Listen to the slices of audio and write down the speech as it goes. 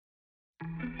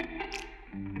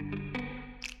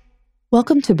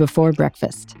Welcome to Before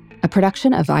Breakfast, a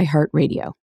production of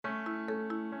iHeartRadio.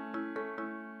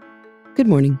 Good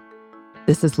morning.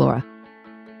 This is Laura.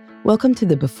 Welcome to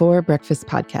the Before Breakfast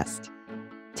podcast.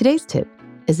 Today's tip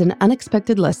is an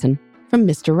unexpected lesson from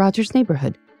Mr. Rogers'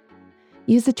 Neighborhood.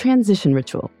 Use a transition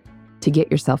ritual to get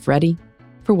yourself ready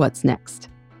for what's next.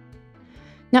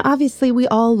 Now, obviously, we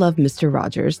all love Mr.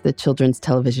 Rogers, the children's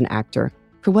television actor,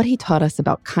 for what he taught us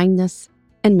about kindness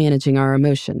and managing our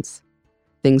emotions.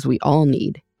 Things we all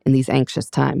need in these anxious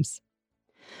times.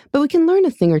 But we can learn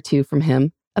a thing or two from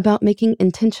him about making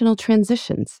intentional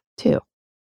transitions, too.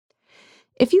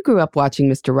 If you grew up watching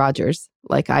Mr. Rogers,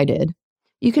 like I did,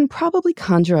 you can probably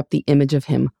conjure up the image of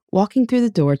him walking through the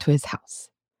door to his house,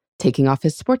 taking off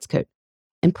his sports coat,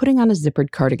 and putting on a zippered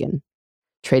cardigan,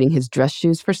 trading his dress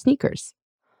shoes for sneakers,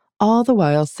 all the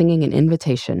while singing an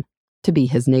invitation to be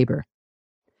his neighbor.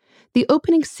 The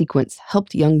opening sequence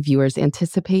helped young viewers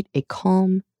anticipate a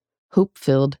calm,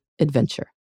 hope-filled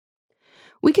adventure.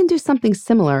 We can do something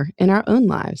similar in our own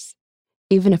lives,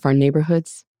 even if our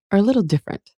neighborhoods are a little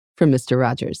different from Mr.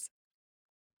 Rogers.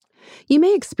 You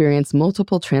may experience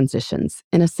multiple transitions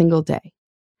in a single day,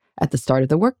 at the start of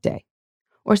the workday,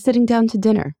 or sitting down to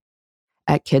dinner,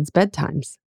 at kids'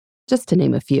 bedtimes, just to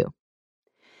name a few.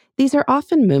 These are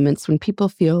often moments when people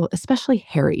feel especially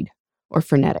harried or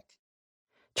frenetic.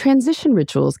 Transition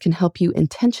rituals can help you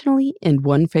intentionally end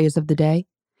one phase of the day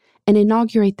and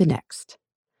inaugurate the next,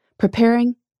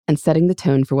 preparing and setting the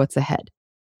tone for what's ahead,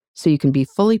 so you can be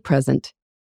fully present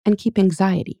and keep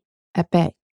anxiety at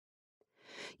bay.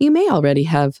 You may already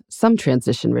have some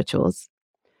transition rituals.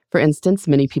 For instance,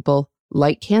 many people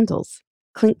light candles,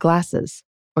 clink glasses,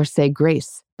 or say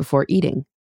grace before eating,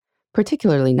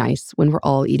 particularly nice when we're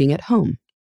all eating at home.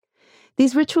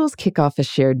 These rituals kick off a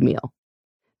shared meal.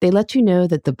 They let you know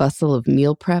that the bustle of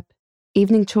meal prep,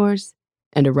 evening chores,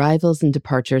 and arrivals and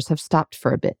departures have stopped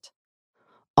for a bit.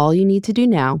 All you need to do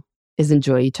now is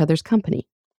enjoy each other's company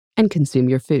and consume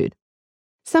your food.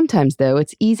 Sometimes, though,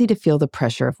 it's easy to feel the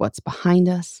pressure of what's behind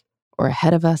us or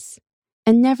ahead of us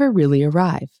and never really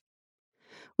arrive.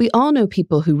 We all know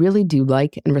people who really do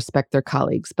like and respect their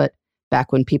colleagues, but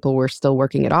back when people were still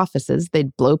working at offices,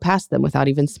 they'd blow past them without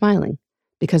even smiling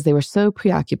because they were so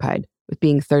preoccupied with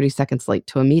being 30 seconds late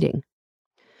to a meeting.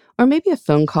 Or maybe a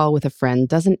phone call with a friend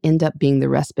doesn't end up being the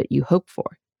respite you hope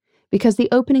for, because the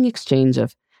opening exchange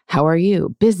of, "How are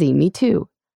you? Busy, me too,"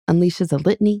 unleashes a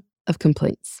litany of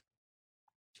complaints.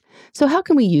 So how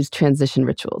can we use transition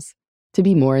rituals to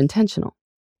be more intentional?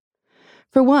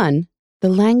 For one, the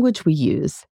language we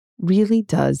use really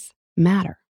does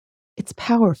matter. It's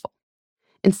powerful.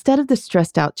 Instead of the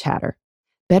stressed out chatter,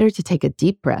 better to take a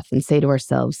deep breath and say to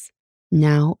ourselves,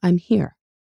 "Now I'm here."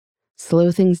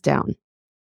 Slow things down.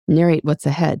 Narrate what's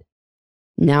ahead.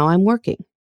 Now I'm working.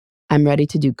 I'm ready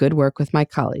to do good work with my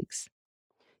colleagues.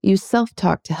 Use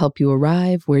self-talk to help you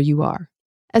arrive where you are.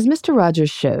 As Mr. Rogers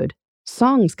showed,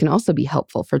 songs can also be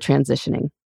helpful for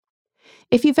transitioning.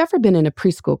 If you've ever been in a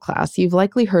preschool class, you've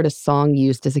likely heard a song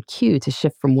used as a cue to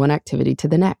shift from one activity to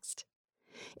the next.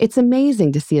 It's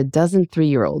amazing to see a dozen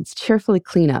 3-year-olds cheerfully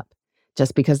clean up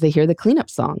just because they hear the cleanup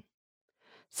song.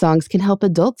 Songs can help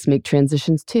adults make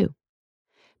transitions too.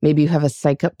 Maybe you have a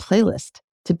psych up playlist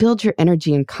to build your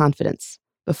energy and confidence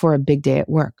before a big day at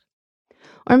work.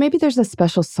 Or maybe there's a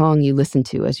special song you listen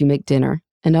to as you make dinner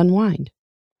and unwind.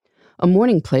 A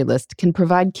morning playlist can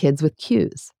provide kids with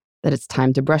cues that it's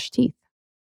time to brush teeth.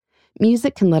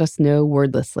 Music can let us know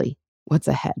wordlessly what's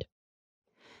ahead.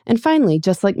 And finally,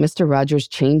 just like Mr. Rogers'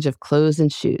 change of clothes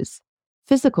and shoes,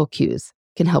 physical cues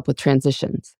can help with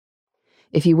transitions.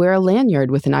 If you wear a lanyard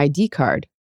with an ID card,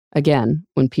 again,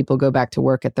 when people go back to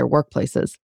work at their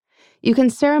workplaces, you can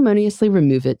ceremoniously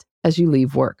remove it as you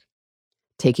leave work.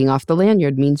 Taking off the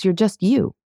lanyard means you're just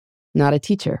you, not a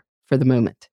teacher for the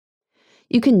moment.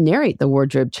 You can narrate the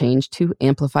wardrobe change to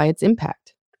amplify its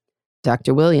impact.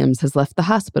 "Dr. Williams has left the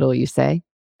hospital," you say,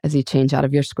 as you change out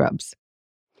of your scrubs.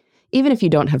 Even if you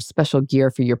don't have special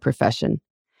gear for your profession,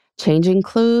 changing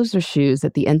clothes or shoes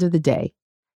at the end of the day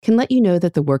can let you know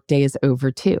that the workday is over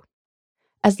too,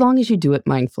 as long as you do it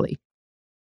mindfully.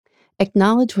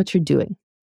 Acknowledge what you're doing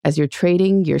as you're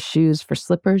trading your shoes for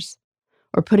slippers,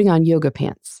 or putting on yoga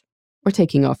pants, or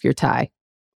taking off your tie.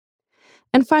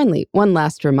 And finally, one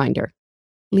last reminder.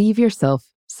 Leave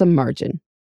yourself some margin.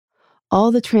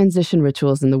 All the transition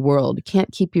rituals in the world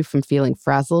can't keep you from feeling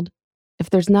frazzled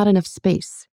if there's not enough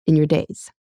space in your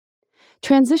days.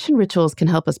 Transition rituals can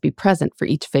help us be present for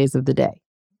each phase of the day,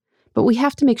 but we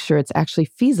have to make sure it's actually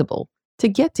feasible to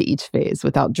get to each phase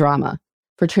without drama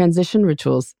for transition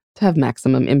rituals to have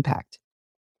maximum impact.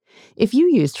 If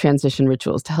you use transition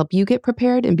rituals to help you get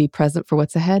prepared and be present for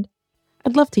what's ahead,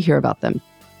 I'd love to hear about them.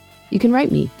 You can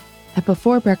write me at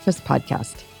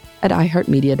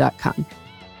beforebreakfastpodcast@iheartmedia.com.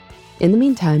 In the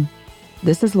meantime,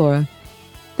 this is Laura.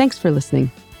 Thanks for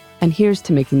listening, and here's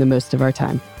to making the most of our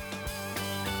time.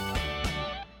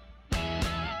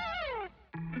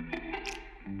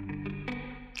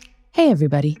 Hey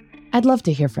everybody, I'd love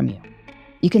to hear from you.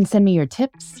 You can send me your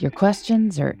tips, your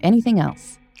questions, or anything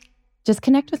else. Just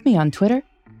connect with me on Twitter,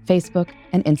 Facebook,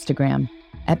 and Instagram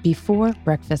at Before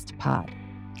Breakfast Pod.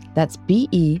 That's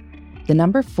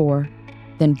BE4,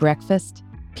 then breakfast,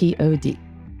 POD.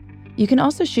 You can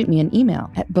also shoot me an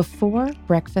email at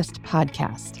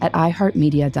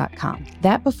beforebreakfastpodcast@iheartmedia.com.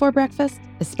 That Before Breakfast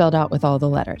is spelled out with all the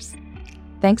letters.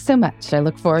 Thanks so much. I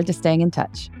look forward to staying in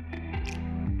touch.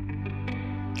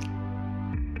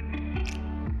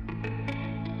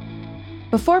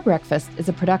 Before Breakfast is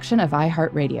a production of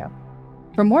iHeartRadio.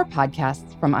 For more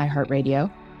podcasts from iHeartRadio,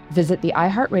 visit the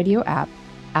iHeartRadio app,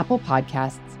 Apple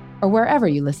Podcasts, or wherever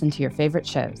you listen to your favorite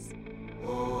shows.